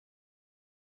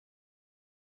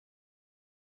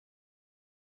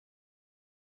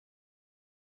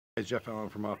It's Jeff Allen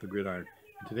from Off the Gridiron.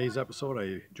 In today's episode,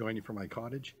 I join you from my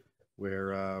cottage,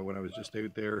 where when I was just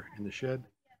out there in the shed,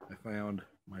 I found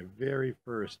my very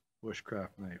first bushcraft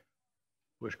knife,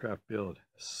 bushcraft build.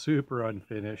 Super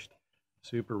unfinished,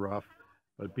 super rough,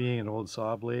 but being an old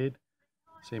saw blade,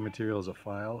 same material as a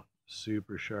file,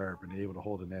 super sharp and able to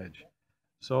hold an edge.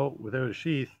 So without a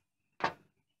sheath, I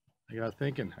got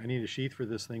thinking I need a sheath for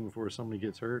this thing before somebody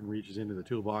gets hurt and reaches into the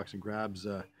toolbox and grabs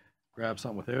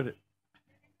something without it.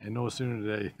 And no sooner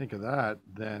did I think of that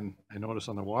than I noticed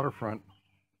on the waterfront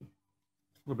a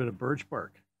little bit of birch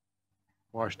bark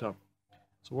washed up.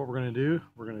 So what we're going to do,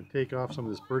 we're going to take off some of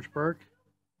this birch bark,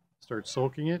 start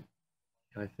soaking it,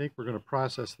 and I think we're going to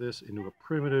process this into a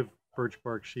primitive birch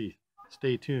bark sheath.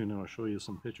 Stay tuned and I'll show you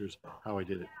some pictures how I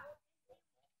did it.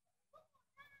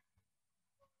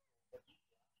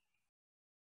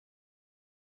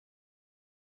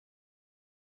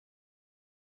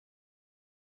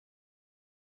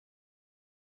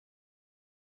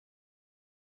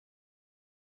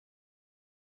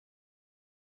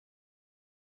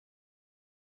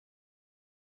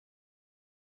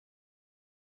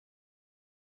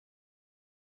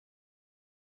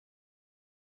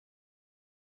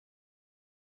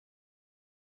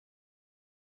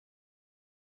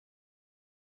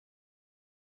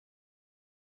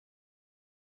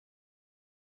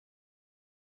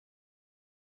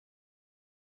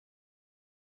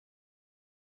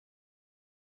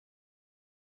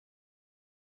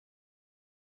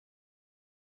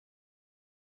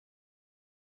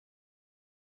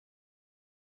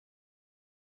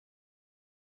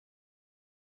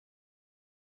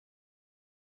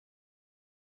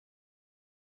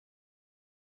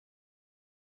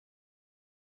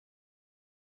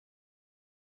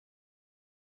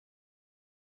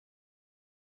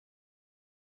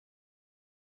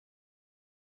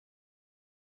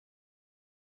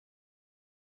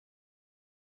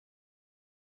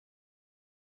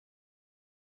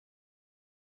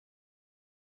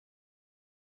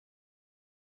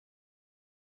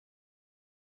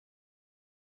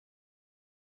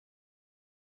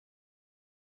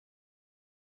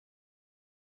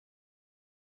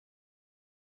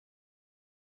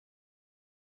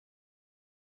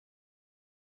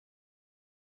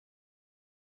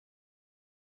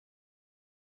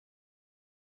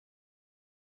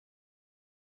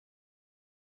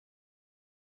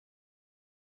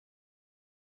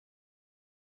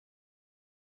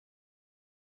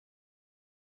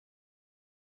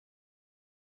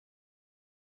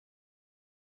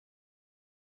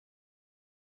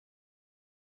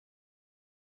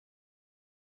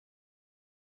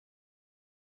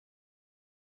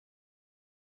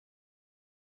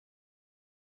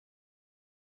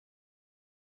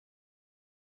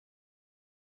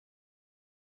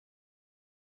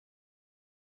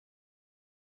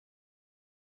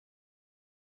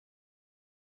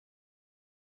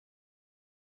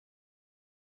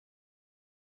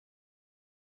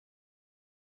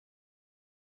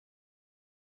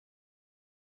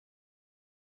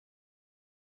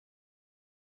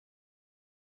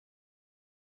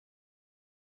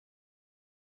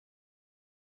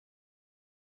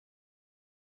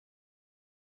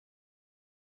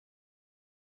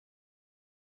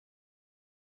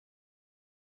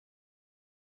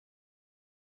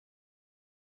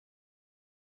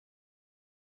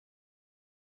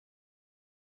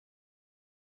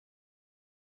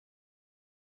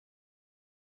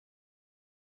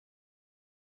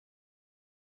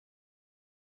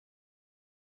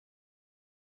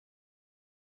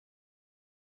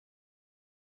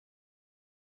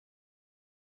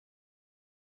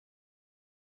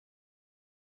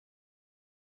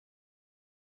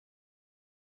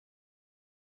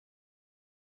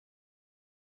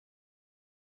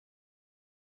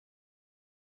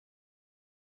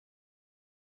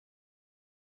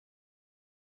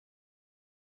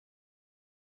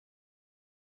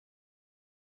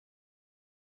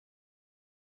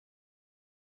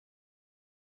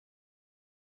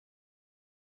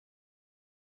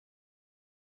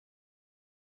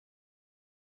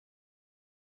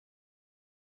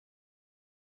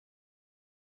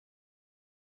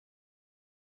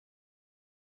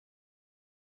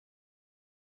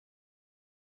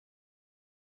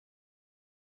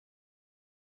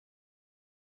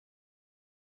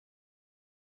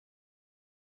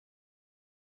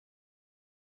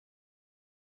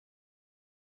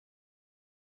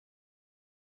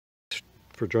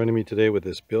 For joining me today with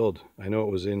this build. I know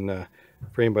it was in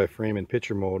frame by frame in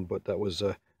picture mode, but that was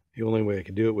the only way I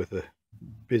could do it with a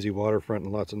busy waterfront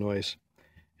and lots of noise.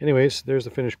 Anyways, there's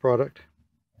the finished product.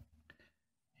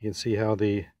 You can see how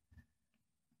the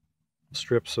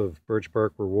strips of birch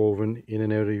bark were woven in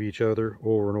and out of each other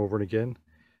over and over and again.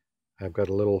 I've got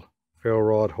a little ferro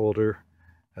rod holder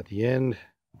at the end,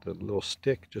 the little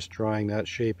stick, just drawing that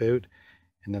shape out,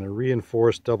 and then a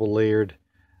reinforced double layered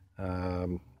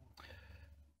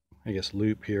I guess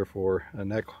loop here for a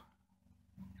neck,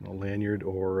 lanyard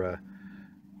or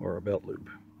a belt loop.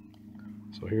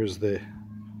 So here's the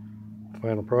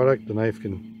final product. The knife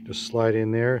can just slide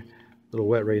in there. A little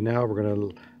wet right now. We're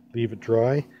going to leave it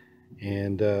dry,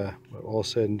 and all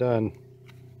said and done,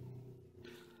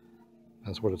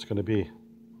 that's what it's going to be.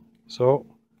 So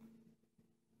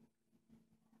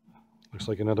looks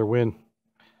like another win.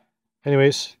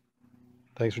 Anyways,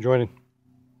 thanks for joining.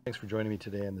 Thanks for joining me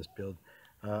today on this build.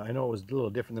 I know it was a little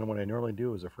different than what I normally do.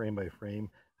 It was a frame by frame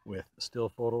with still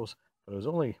photos, but it was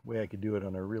the only way I could do it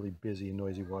on a really busy and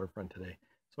noisy waterfront today.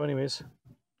 So anyways,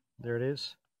 there it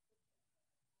is.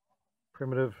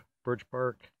 Primitive birch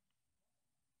bark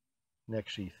neck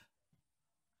sheath,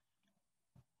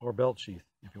 or belt sheath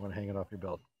if you want to hang it off your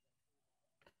belt.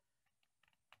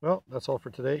 Well, that's all for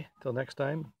today. Till next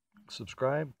time,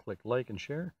 subscribe, click like and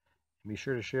share, and be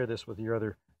sure to share this with your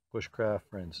other bushcraft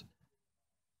friends.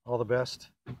 All the best.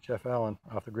 Jeff Allen,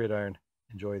 off the gridiron.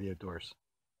 Enjoy the outdoors.